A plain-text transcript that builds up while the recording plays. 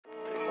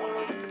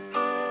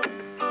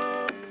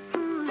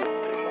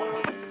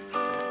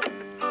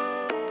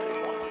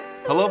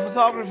Hello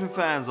photography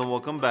fans and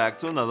welcome back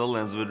to another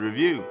LensVid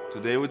review.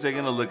 Today we're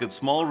taking a look at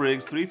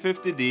SmallRig's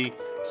 350D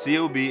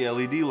COB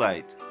LED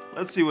light.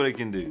 Let's see what it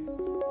can do.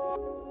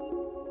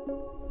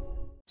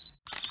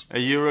 A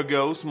year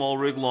ago,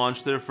 SmallRig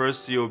launched their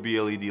first COB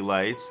LED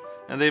lights,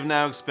 and they've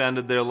now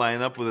expanded their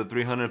lineup with a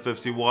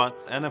 350 watt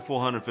and a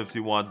 450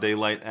 watt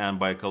daylight and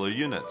bicolor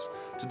units.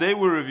 Today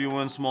we're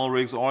reviewing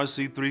SmallRig's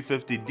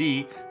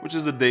RC350D, which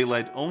is the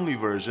daylight only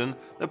version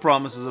that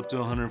promises up to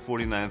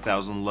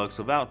 149,000 lux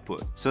of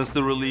output. Since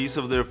the release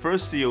of their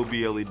first COB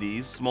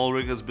LEDs,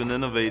 SmallRig has been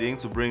innovating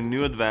to bring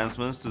new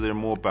advancements to their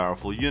more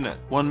powerful unit.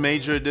 One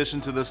major addition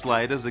to this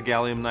light is the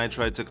gallium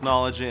nitride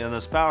technology in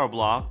this power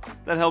block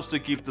that helps to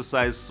keep the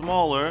size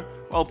smaller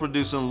while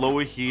producing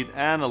lower heat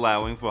and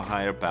allowing for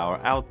higher power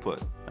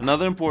output.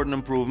 Another important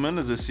improvement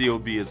is the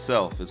COB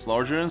itself. It's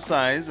larger in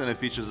size and it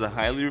features a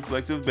highly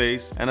reflective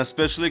base and a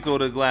specially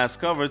coated glass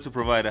cover to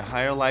provide a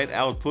higher light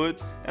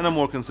output and a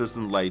more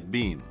consistent light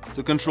beam.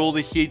 To control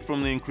the heat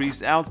from the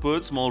increased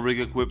output,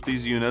 SmallRig equipped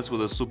these units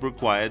with a super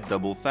quiet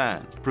double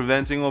fan.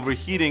 Preventing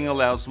overheating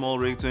allowed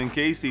SmallRig to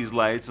encase these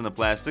lights in a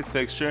plastic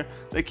fixture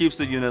that keeps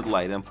the unit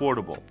light and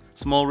portable.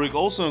 SmallRig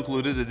also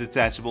included a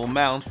detachable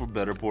mount for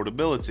better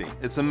portability.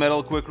 It's a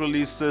metal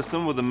quick-release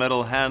system with a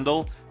metal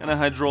handle and a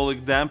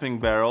hydraulic damping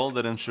barrel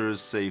that ensures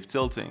safe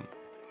tilting.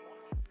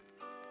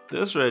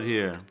 This right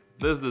here,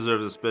 this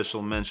deserves a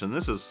special mention.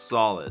 This is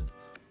solid,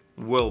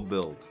 well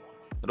built.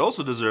 It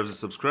also deserves a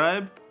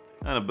subscribe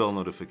and a bell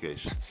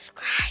notification.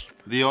 Subscribe.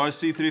 The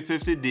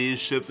RC350D is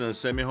shipped in a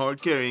semi-hard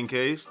carrying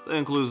case that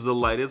includes the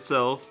light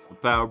itself, a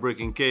power brick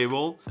and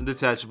cable, a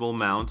detachable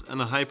mount,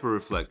 and a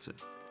hyper-reflector.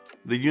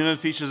 The unit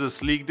features a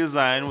sleek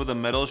design with a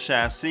metal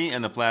chassis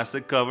and a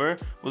plastic cover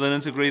with an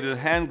integrated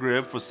hand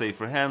grip for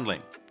safer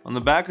handling. On the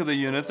back of the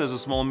unit there's a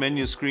small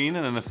menu screen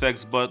and an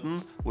effects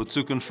button with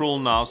two control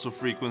knobs for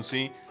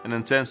frequency and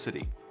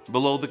intensity.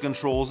 Below the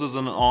controls is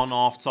an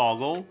on-off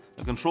toggle,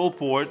 a control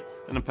port,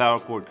 and a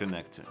power cord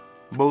connector.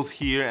 Both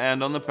here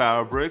and on the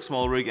power brick,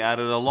 SmallRig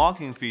added a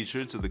locking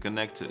feature to the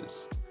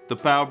connectors. The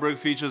power brick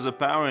features a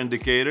power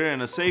indicator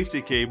and a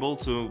safety cable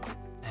to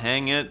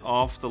hang it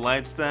off the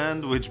light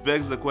stand, which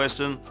begs the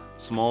question,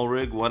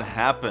 SmallRig, what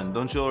happened?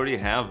 Don't you already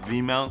have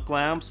V-mount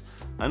clamps?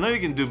 I know you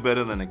can do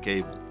better than a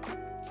cable.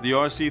 The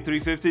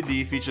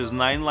RC350D features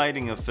 9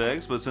 lighting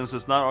effects, but since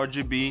it's not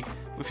RGB,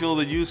 we feel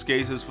the use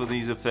cases for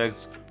these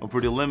effects are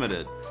pretty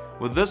limited.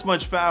 With this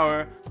much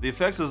power, the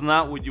effects is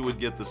not what you would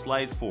get this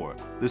light for.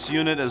 This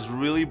unit is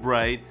really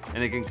bright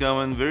and it can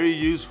come in very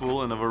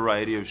useful in a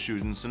variety of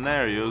shooting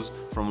scenarios,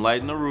 from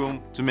lighting a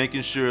room to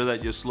making sure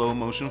that your slow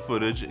motion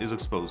footage is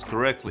exposed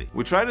correctly.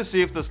 We tried to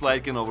see if this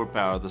light can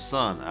overpower the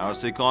sun. Our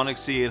Seikonic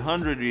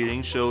C800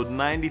 reading showed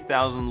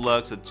 90,000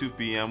 lux at 2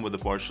 p.m. with a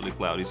partially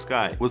cloudy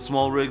sky. With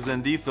SmallRig's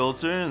ND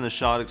filter and the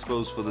shot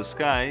exposed for the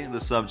sky, the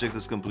subject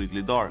is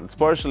completely dark. It's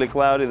partially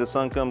cloudy, the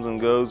sun comes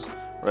and goes.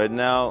 Right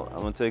now,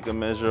 I'm going to take a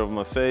measure of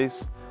my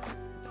face.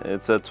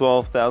 It's at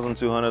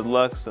 12,200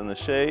 lux in the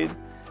shade,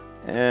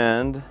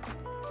 and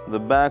the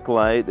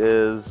backlight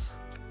is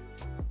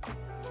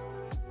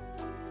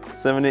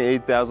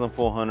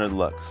 78,400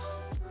 lux.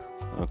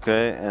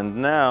 Okay, and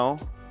now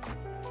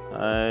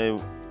I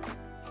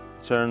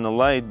turn the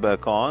light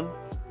back on.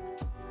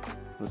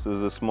 This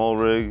is a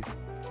SmallRig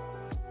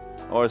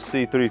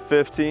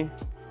RC350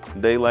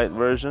 daylight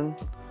version.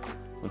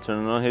 I'll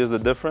turn it on. Here's the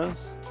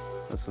difference.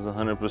 This is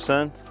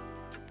 100%,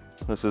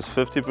 this is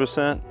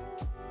 50%,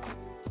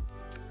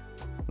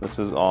 this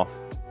is off.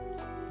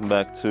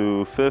 Back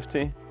to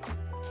 50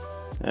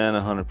 and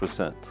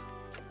 100%.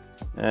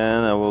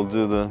 And I will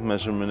do the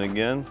measurement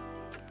again.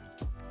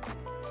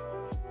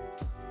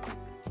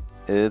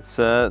 It's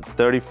at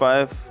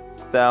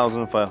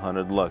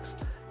 35,500 lux,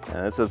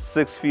 and it's at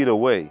 6 feet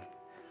away.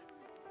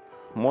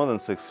 More than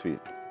 6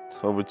 feet,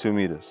 it's over 2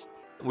 meters.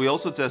 We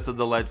also tested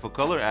the light for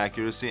color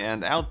accuracy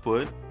and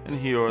output, and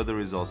here are the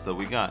results that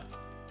we got.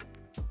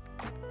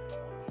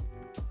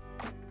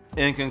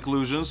 In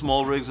conclusion,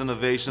 SmallRig's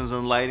innovations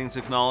in lighting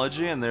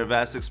technology and their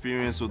vast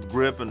experience with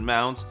grip and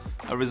mounts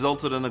have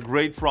resulted in a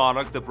great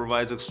product that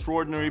provides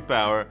extraordinary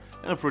power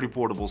and a pretty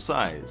portable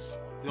size.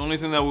 The only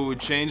thing that we would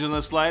change in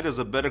this light is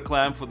a better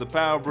clamp for the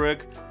power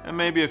brick and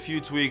maybe a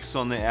few tweaks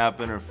on the app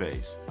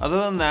interface. Other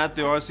than that,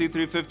 the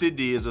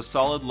RC350D is a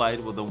solid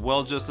light with a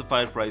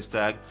well-justified price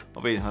tag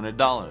of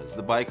 $800.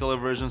 The bicolor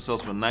version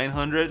sells for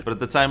 $900, but at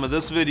the time of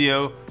this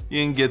video,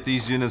 you can get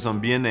these units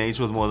on B&H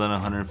with more than a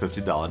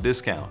 $150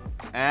 discount.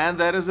 And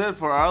that is it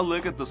for our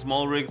look at the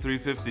SmallRig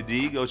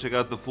 350D. Go check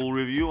out the full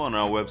review on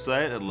our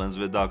website at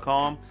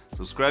lensvid.com,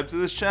 subscribe to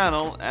this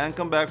channel, and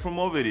come back for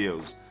more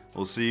videos.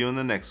 We'll see you in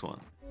the next one.